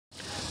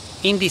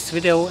In this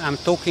video I'm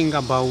talking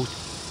about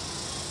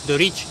the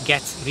rich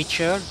gets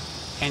richer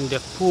and the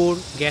poor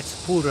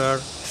gets poorer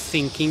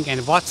thinking,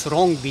 and what's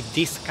wrong with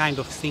this kind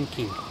of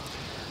thinking.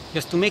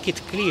 Just to make it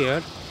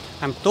clear,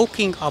 I'm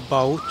talking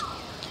about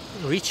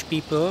rich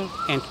people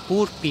and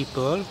poor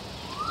people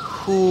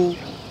who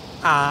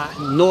are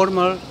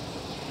normal,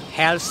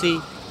 healthy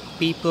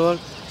people,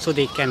 so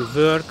they can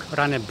work,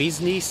 run a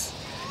business,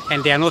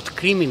 and they are not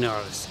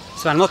criminals.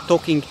 So I'm not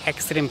talking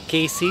extreme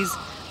cases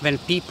when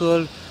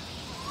people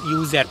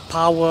use their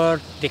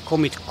power, they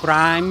commit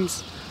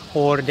crimes,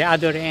 or the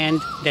other end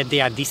that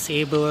they are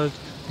disabled,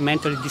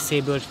 mentally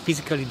disabled,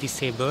 physically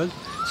disabled.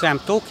 So I'm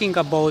talking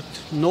about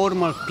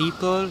normal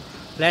people,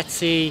 let's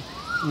say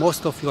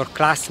most of your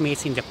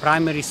classmates in the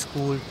primary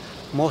school,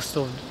 most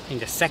of in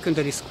the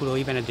secondary school, or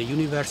even at the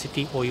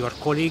university, or your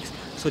colleagues.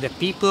 So the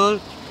people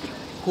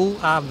who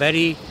are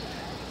very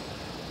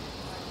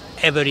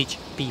average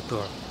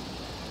people.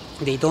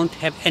 They don't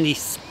have any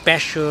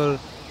special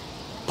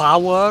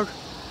power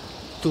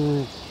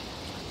to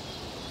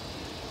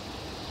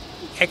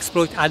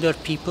exploit other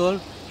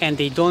people, and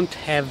they don't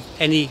have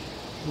any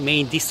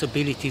main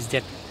disabilities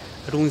that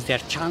ruins their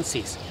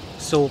chances.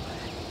 So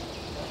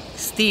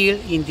still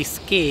in this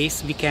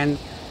case we can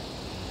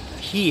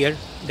hear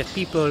that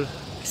people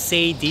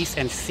say this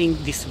and think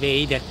this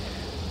way, that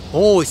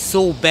oh, it's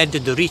so bad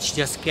that the rich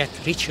just get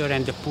richer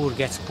and the poor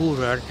gets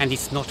poorer, and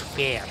it's not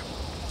fair.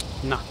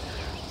 No.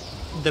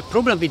 The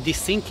problem with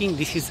this thinking,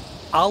 this is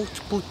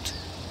output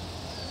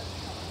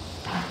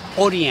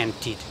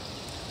oriented.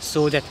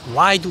 So that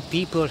why do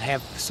people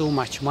have so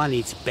much money?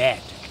 It's bad.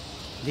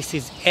 This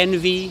is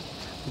envy.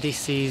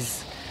 This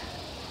is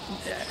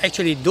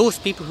actually those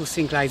people who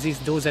think like this,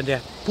 those are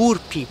the poor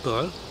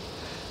people,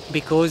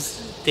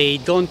 because they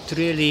don't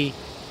really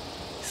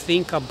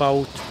think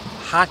about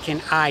how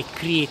can I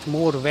create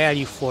more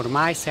value for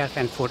myself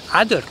and for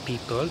other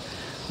people.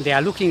 They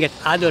are looking at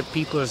other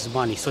people's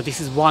money. So this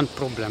is one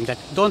problem, that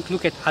don't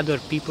look at other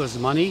people's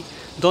money,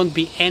 don't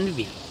be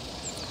envy.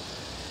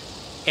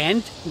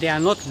 And they are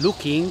not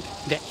looking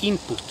the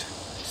input.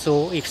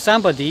 So if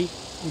somebody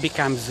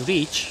becomes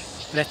rich,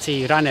 let's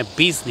say run a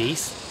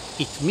business,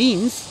 it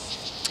means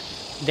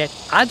that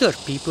other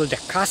people,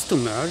 the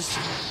customers,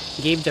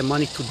 gave the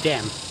money to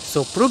them.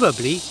 So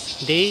probably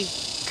they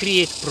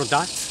create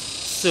products,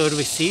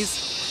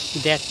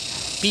 services that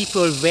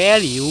people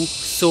value.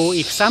 So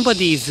if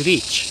somebody is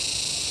rich,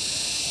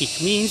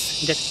 it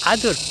means that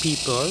other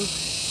people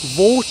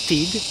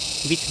voted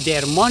with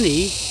their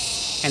money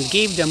and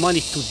gave the money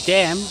to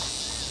them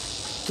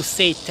to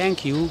say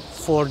thank you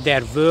for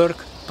their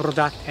work,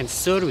 product and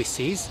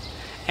services.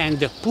 And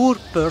the poor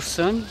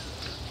person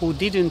who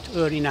didn't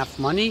earn enough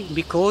money,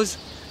 because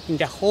in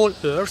the whole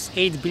earth,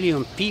 8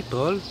 billion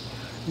people,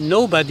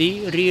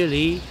 nobody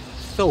really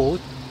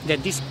thought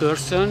that this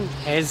person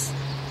has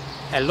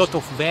a lot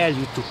of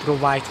value to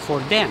provide for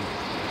them.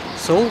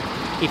 So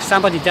if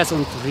somebody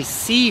doesn't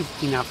receive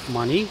enough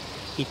money,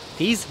 it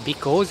is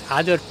because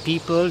other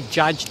people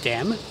judge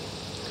them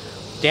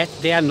that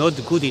they are not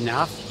good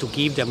enough to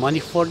give the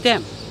money for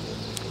them.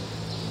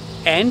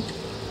 And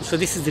so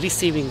this is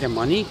receiving the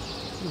money.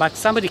 But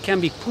somebody can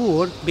be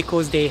poor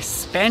because they're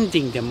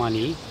spending the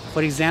money,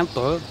 for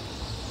example,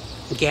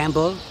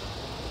 gamble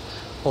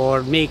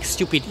or make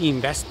stupid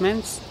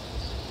investments,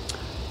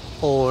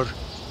 or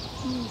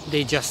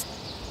they just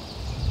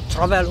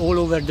travel all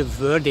over the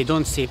world, they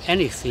don't save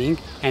anything,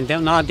 and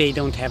then now they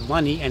don't have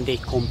money and they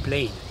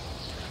complain.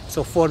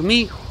 So for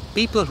me,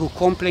 people who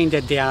complain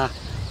that they are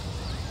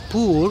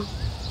poor,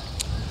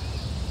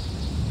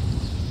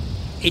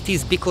 it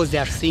is because they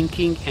are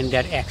thinking and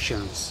their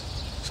actions.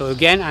 So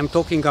again, I'm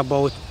talking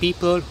about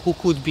people who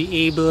could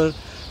be able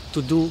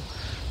to do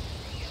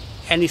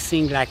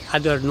anything like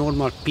other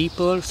normal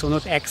people, so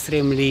not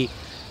extremely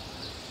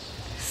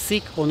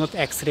sick or not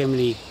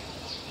extremely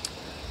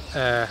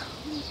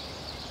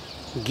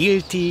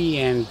guilty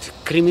and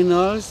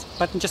criminals,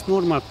 but just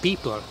normal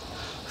people.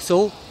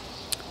 So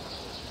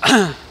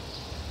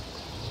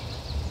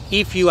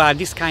if you are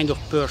this kind of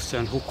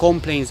person who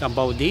complains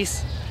about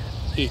this,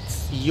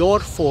 it's your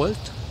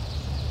fault.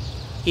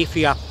 If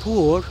you are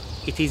poor,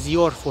 it is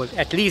your fault.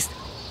 At least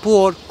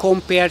poor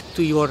compared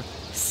to your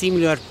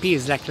similar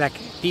peers, like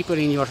people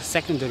in your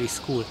secondary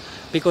school.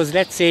 Because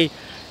let's say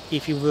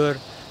if you were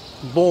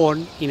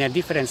born in a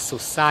different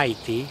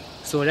society,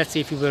 so let's say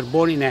if you were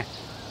born in a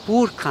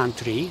poor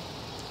country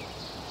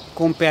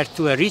compared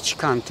to a rich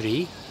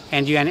country,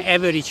 and you're an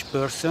average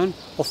person,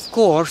 of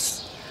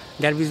course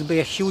there will be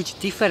a huge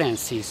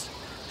differences.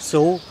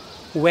 So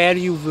where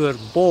you were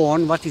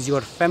born, what is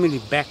your family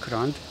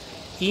background,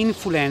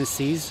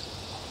 influences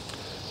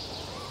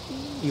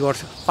your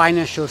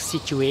financial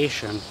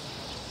situation.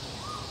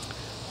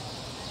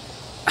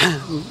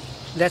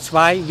 That's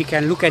why we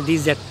can look at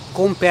this, that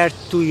compared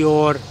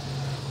to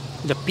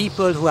the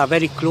people who are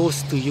very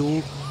close to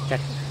you, that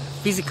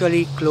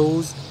physically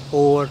close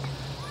or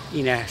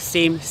in a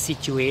same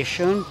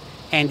situation,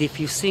 and if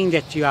you think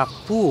that you are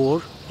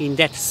poor in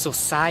that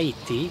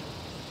society,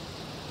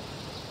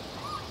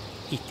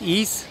 it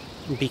is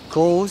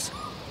because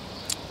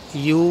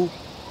you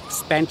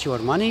spent your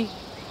money,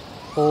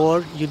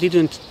 or you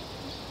didn't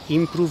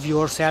improve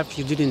yourself,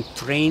 you didn't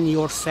train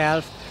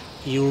yourself,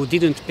 you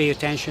didn't pay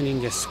attention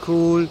in the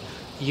school,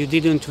 you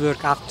didn't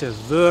work after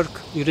work,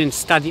 you didn't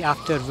study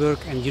after work,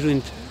 and you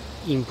didn't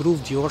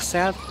improve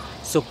yourself.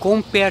 So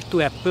compared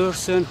to a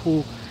person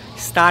who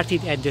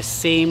started at the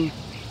same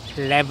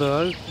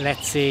level,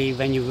 let's say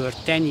when you were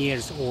 10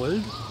 years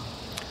old,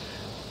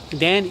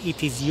 then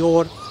it is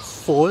your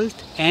fault,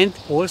 and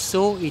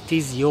also it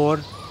is your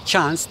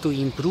chance to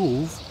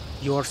improve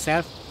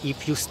yourself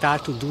if you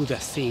start to do the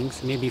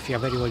things. Maybe if you are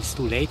very old, it's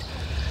too late.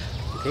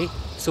 Okay,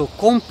 so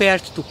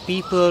compared to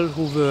people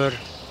who were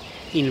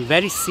in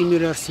very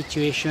similar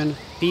situation,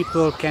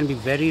 people can be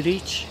very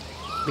rich,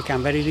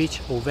 become very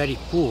rich, or very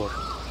poor,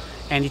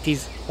 and it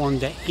is on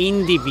the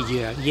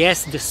individual.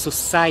 Yes, the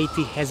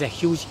society has a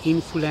huge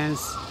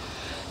influence,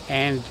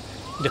 and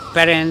the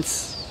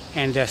parents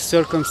and the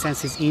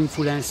circumstances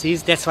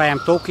influences. That's why I'm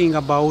talking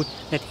about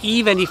that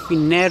even if we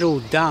narrow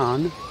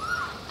down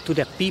to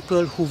the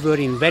people who were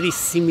in very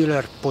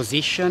similar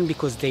position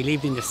because they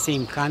lived in the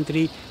same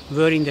country,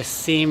 were in the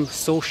same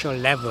social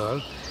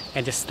level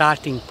at the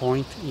starting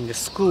point in the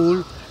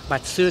school,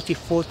 but 30,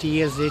 40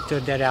 years later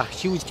there are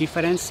huge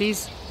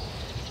differences,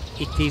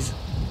 it is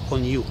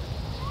on you.